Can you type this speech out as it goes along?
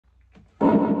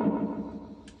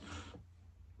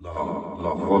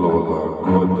La hawla wa la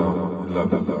quwwata illa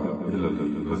billah, illa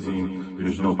al-azim.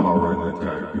 There's no power in the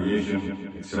entire creation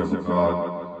except for God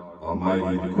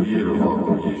Almighty, the creator of all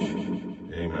creation.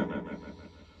 Amen.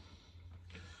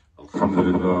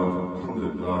 Alhamdulillah,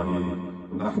 alhamdulillah.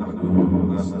 نحمده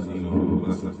ونستعينه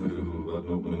ونستغفره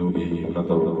ونؤمن به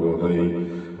ونتوكل عليه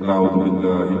ونعوذ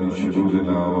بالله من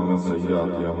شرورنا ومن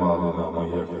سيئات أعمالنا من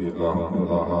يهده الله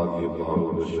فلا هادي له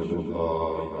وأشهد أن لا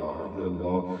إله إلا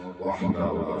الله وحده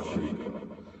لا شريك له.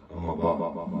 أما بعد,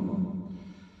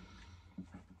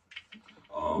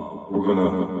 we're going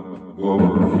to go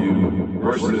over a few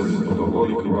verses of the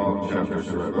Holy Quran, chapter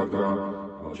Surah Al-Baqarah,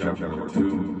 chapter number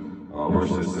 2,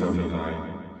 verses 79.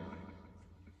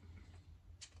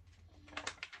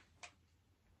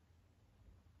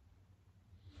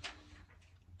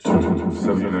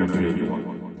 79 to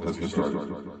 81. Let's get started.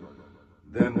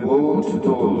 Then woe to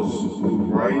those who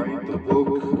write the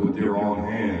book with their own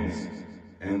hands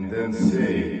and then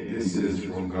say, this is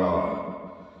from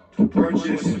God, to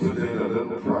purchase with it a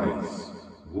little price.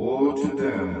 Woe to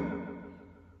them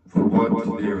for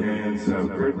what their hands have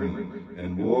written,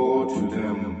 and woe to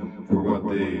them for what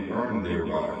they earn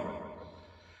thereby.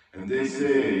 And they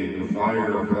say, the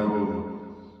fire of hell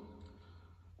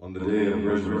on the day of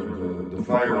resurrection, the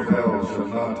fire of hell shall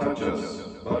not touch us,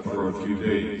 but for a few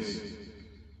days.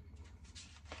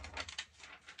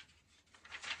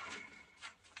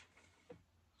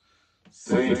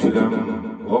 Saying to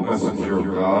them, O messenger of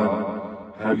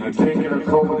God, have you taken a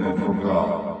covenant from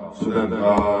God, so that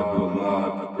God will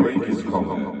not break his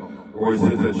covenant? Or is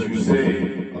it that you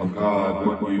say of God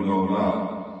what you know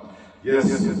not? Yes,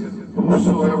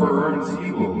 whosoever earns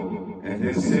evil, and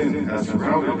his sin has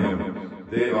surrounded him,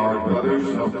 they are brothers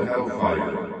of the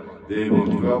hellfire. They will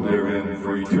dwell therein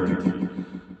for eternity.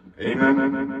 Amen.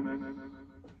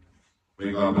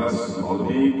 May God bless all the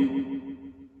meek,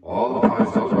 all the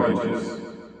pious, all the righteous.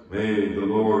 May the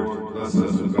Lord bless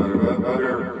us with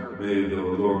better. May the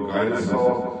Lord guide us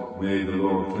all. May the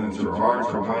Lord cleanse our hearts,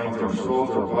 our minds, our souls,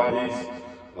 our bodies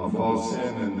of all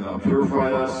sin and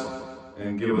purify us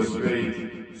and give us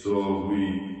faith so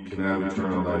we can have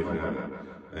eternal life in heaven.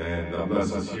 And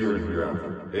bless us here and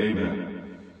hereafter. Amen.